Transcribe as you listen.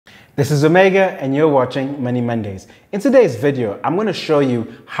This is Omega and you're watching Money Mondays. In today's video, I'm going to show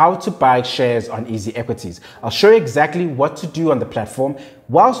you how to buy shares on Easy Equities. I'll show you exactly what to do on the platform,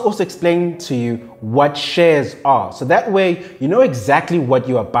 whilst also explaining to you what shares are. So that way you know exactly what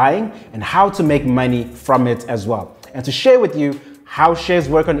you are buying and how to make money from it as well. And to share with you how shares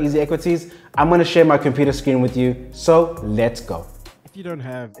work on Easy Equities, I'm going to share my computer screen with you. So let's go. If you don't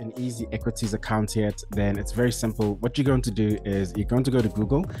have an Easy Equities account yet, then it's very simple. What you're going to do is you're going to go to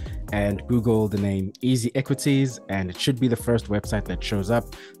Google and Google the name Easy Equities, and it should be the first website that shows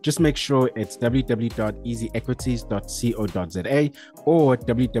up. Just make sure it's www.easyequities.co.za or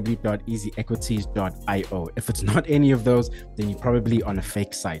www.easyequities.io. If it's not any of those, then you're probably on a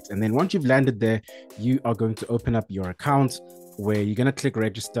fake site. And then once you've landed there, you are going to open up your account, where you're going to click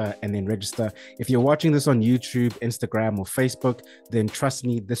register and then register. If you're watching this on YouTube, Instagram, or Facebook, then trust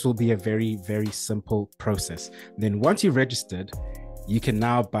me, this will be a very, very simple process. Then once you've registered, you can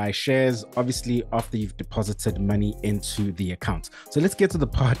now buy shares, obviously after you've deposited money into the account. So let's get to the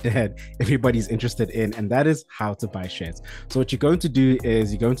part that everybody's interested in, and that is how to buy shares. So what you're going to do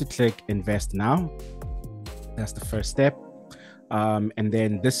is you're going to click invest now. That's the first step. And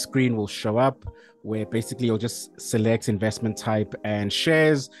then this screen will show up where basically you'll just select investment type and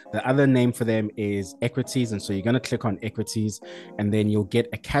shares. The other name for them is equities. And so you're going to click on equities, and then you'll get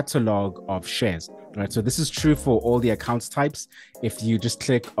a catalog of shares. Right. So this is true for all the accounts types. If you just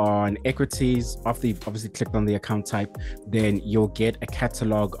click on equities, after you've obviously clicked on the account type, then you'll get a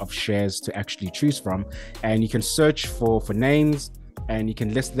catalog of shares to actually choose from. And you can search for names, and you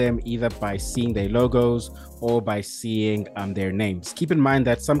can list them either by seeing their logos or by seeing their names. Keep in mind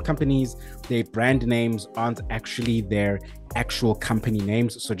that some companies, their brand names aren't actually their actual company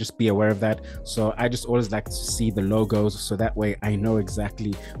names, so just be aware of that. So I just always like to see the logos, so that way I know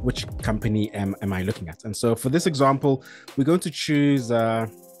exactly which company am I looking at. And so for this example, we're going to choose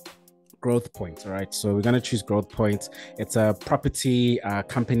Growth Point. All right, so we're going to choose Growth Point. It's a property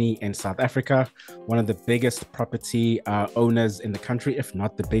company in South Africa, one of the biggest property owners in the country, if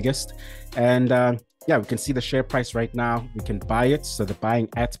not the biggest. And yeah, we can see the share price right now. We can buy it. So the buying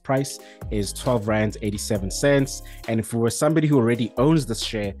at price is 12 Rand 87 cents. And if we were somebody who already owns this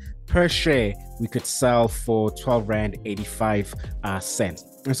share, per share, we could sell for 12 Rand 85 cents.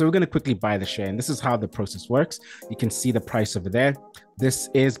 And so we're going to quickly buy the share. And this is how the process works. You can see the price over there. This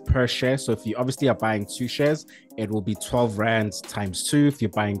is per share. So if you obviously are buying 2 shares, it will be 12 Rands times 2. If you're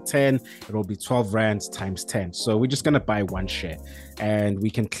buying 10, it will be 12 Rands times 10. So we're just going to buy 1 share. And we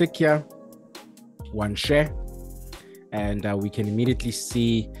can click here, 1 share. And we can immediately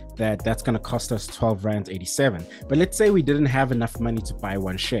see that that's going to cost us 12 Rand 87. But let's say we didn't have enough money to buy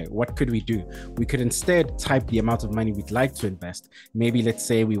 1 share. What could we do? We could instead type the amount of money we'd like to invest. Maybe let's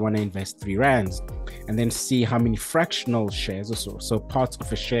say we want to invest 3 Rands, and then see how many fractional shares, or so parts of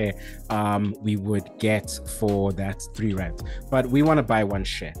a share, we would get for that 3 Rand. But we want to buy 1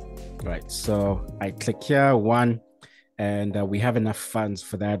 share, right? So I click here, 1. And we have enough funds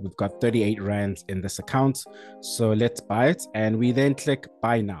for that. We've got 38 Rands in this account. So let's buy it. And we then click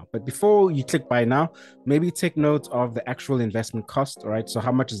buy now. But before you click buy now, maybe take note of the actual investment cost. All right. So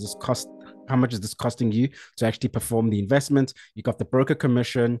how much is this cost? How much is this costing you to actually perform the investment? You got the broker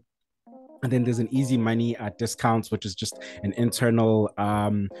commission. And then there's an easy money discounts, which is just an internal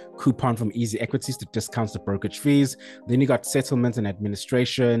coupon from Easy Equities to discounts the brokerage fees. Then you got settlement and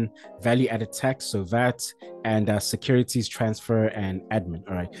administration, value added tax, so VAT, and securities transfer and admin.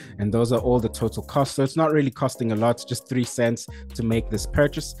 All right. And those are all the total costs. So it's not really costing a lot, just 3 cents to make this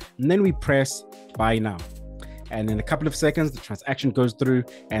purchase. And then we press buy now. And in a couple of seconds, the transaction goes through,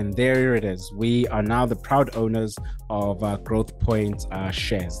 and there it is. We are now the proud owners of Growth Point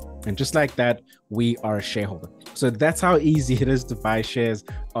shares. And just like that, we are a shareholder. So that's how easy it is to buy shares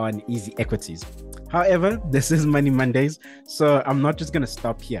on Easy Equities. However, this is Money Mondays, so I'm not just going to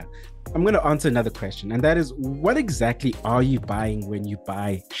stop here. I'm going to answer another question, and that is, what exactly are you buying when you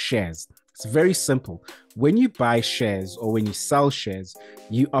buy shares? It's very simple. When you buy shares or when you sell shares,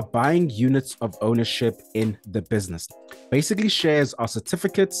 you are buying units of ownership in the business. Basically, shares are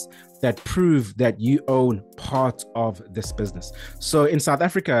certificates that prove that you own part of this business. So in South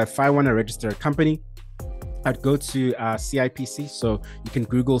Africa, if I want to register a company, I'd go to CIPC. So you can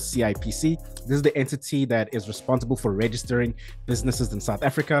Google CIPC. This is the entity that is responsible for registering businesses in South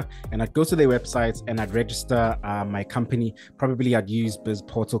Africa. And I'd go to their website and I'd register my company. Probably I'd use Biz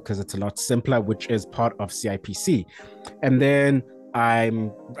Portal because it's a lot simpler, which is part of CIPC. And then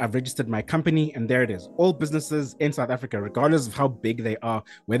I've registered my company, and there it is. All businesses in South Africa, regardless of how big they are,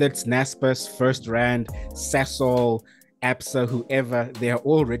 whether it's Naspers, First Rand, Sasol, APSA, whoever, they are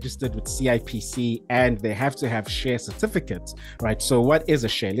all registered with CIPC and they have to have share certificates, right? So what is a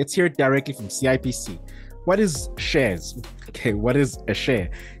share? Let's hear it directly from CIPC. What is shares? Okay, what is a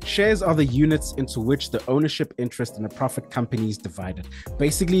share? Shares are the units into which the ownership interest in a profit company is divided.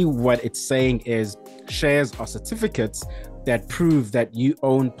 Basically, what it's saying is shares are certificates that prove that you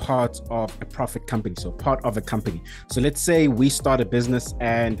own part of a profit company, so part of a company. So let's say we start a business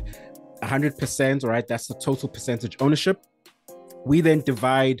and 100%, right? That's the total percentage ownership. We then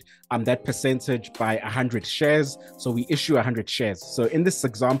divide that percentage by 100 shares. So we issue 100 shares. So in this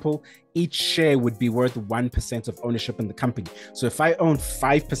example, each share would be worth 1% of ownership in the company. So if I own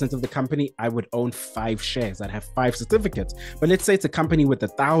 5% of the company, I would own 5 shares. I'd have 5 certificates. But let's say it's a company with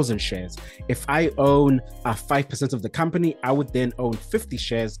 1,000 shares. If I own 5% of the company, I would then own 50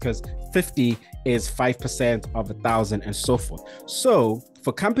 shares because 50 is 5% of 1,000 and so forth. So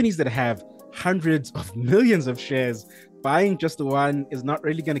for companies that have hundreds of millions of shares, buying just one is not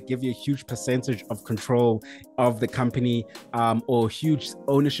really going to give you a huge percentage of control of the company or huge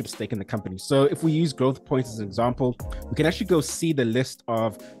ownership stake in the company. So if we use Growth Point as an example, we can actually go see the list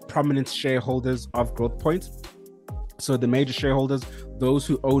of prominent shareholders of Growth Point. So the major shareholders, those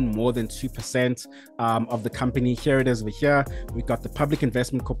who own more than 2% of the company. Here it is over here. We've got the Public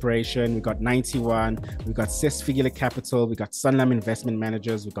Investment Corporation. We've got 91. We've got Sesfigile Capital. We've got Sanlam Investment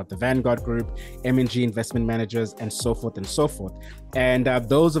Managers. We've got the Vanguard Group, M&G Investment Managers, and so forth and so forth. And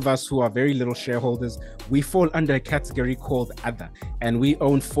those of us who are very little shareholders, we fall under a category called Other. And we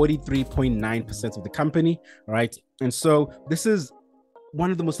own 43.9% of the company, right? And so this is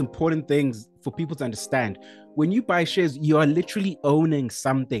one of the most important things for people to understand. When you buy shares, you are literally owning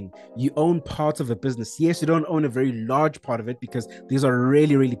something. You own part of a business. Yes, you don't own a very large part of it because these are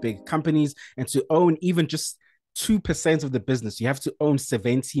really, really big companies. And to own even just 2% of the business, you have to own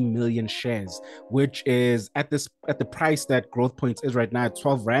 70 million shares, which is at the price that Growth Points is right now at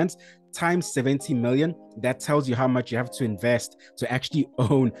 12 rands times 70 million. That tells you how much you have to invest to actually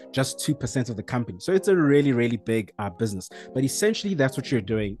own just 2% of the company. So it's a really, really big business. But essentially, that's what you're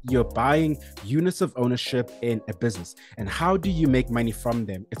doing. You're buying units of ownership in a business. And how do you make money from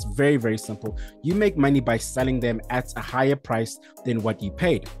them? It's very, very simple. You make money by selling them at a higher price than what you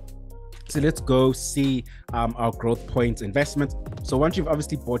paid. So let's go see our Growth Point investment. So once you've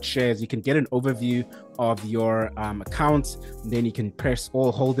obviously bought shares, you can get an overview of your account. Then you can press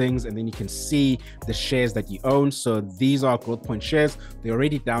all holdings and then you can see the shares that you own. So these are Growth Point shares. They're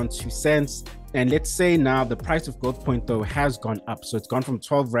already down 2 cents. And let's say now the price of Growth Point though has gone up. So it's gone from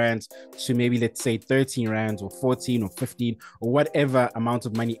 12 rands to maybe let's say 13 rands or 14 or 15 or whatever amount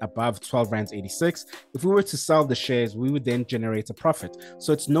of money above 12 rands 86. If we were to sell the shares, we would then generate a profit.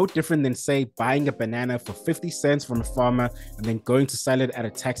 So it's no different than say buying a banana for 50 cents from a farmer and then going to sell it at a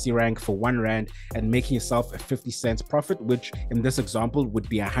taxi rank for 1 rand and making yourself a 50 cents profit, which in this example would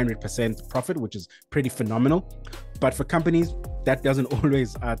be 100% profit, which is pretty phenomenal. But for companies, that doesn't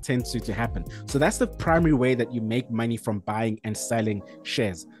always tend to happen. So that's the primary way that you make money from buying and selling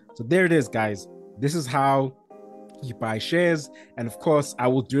shares. So there it is, guys. This is how you buy shares. And of course, I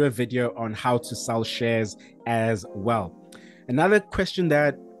will do a video on how to sell shares as well. Another question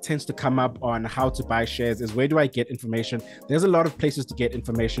that tends to come up on how to buy shares is, where do I get information? There's a lot of places to get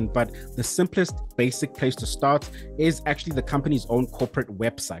information, but the simplest basic place to start is actually the company's own corporate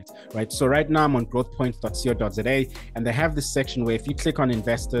website, right? So right now I'm on growthpoint.co.za and they have this section where if you click on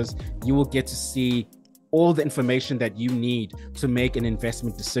investors, you will get to see all the information that you need to make an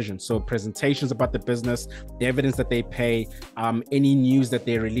investment decision. So presentations about the business, the evidence that they pay, any news that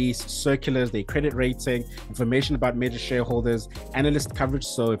they release, circulars, their credit rating, information about major shareholders, analyst coverage.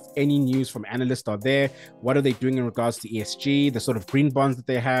 So if any news from analysts are there, what are they doing in regards to ESG, the sort of green bonds that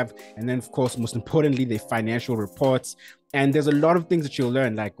they have, and then of course, most importantly, their financial reports. And there's a lot of things that you'll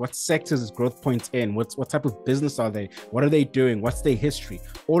learn, like what sectors is Growth Point in? What type of business are they? What are they doing? What's their history?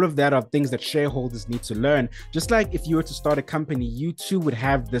 All of that are things that shareholders need to learn. Just like if you were to start a company, you too would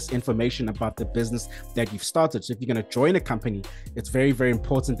have this information about the business that you've started. So if you're going to join a company, it's very, very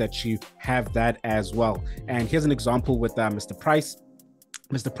important that you have that as well. And here's an example with Mr. Price.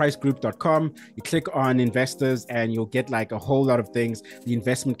 MrPriceGroup.com. You click on investors and you'll get like a whole lot of things: the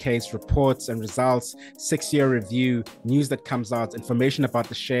investment case, reports and results, 6-year review, news that comes out, information about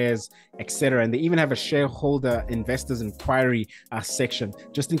the shares, etc. And they even have a shareholder investors inquiry section,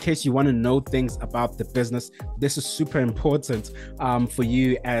 just in case you want to know things about the business. This is super important for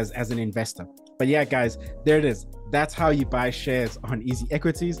you as an investor. But yeah, guys, there it is. That's how you buy shares on Easy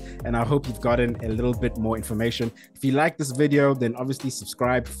Equities. And I hope you've gotten a little bit more information. If you like this video, then obviously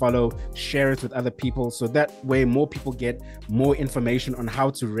subscribe, follow, share it with other people. So that way more people get more information on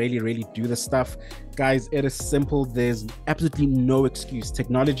how to really do this stuff. Guys, it is simple. There's absolutely no excuse.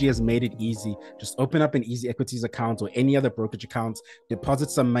 Technology has made it easy. Just open up an Easy Equities account or any other brokerage account,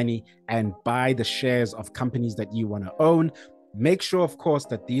 deposit some money, and buy the shares of companies that you want to own. Make sure, of course,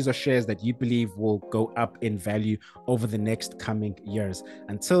 that these are shares that you believe will go up in value over the next coming years.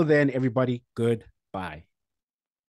 Until then, everybody, goodbye.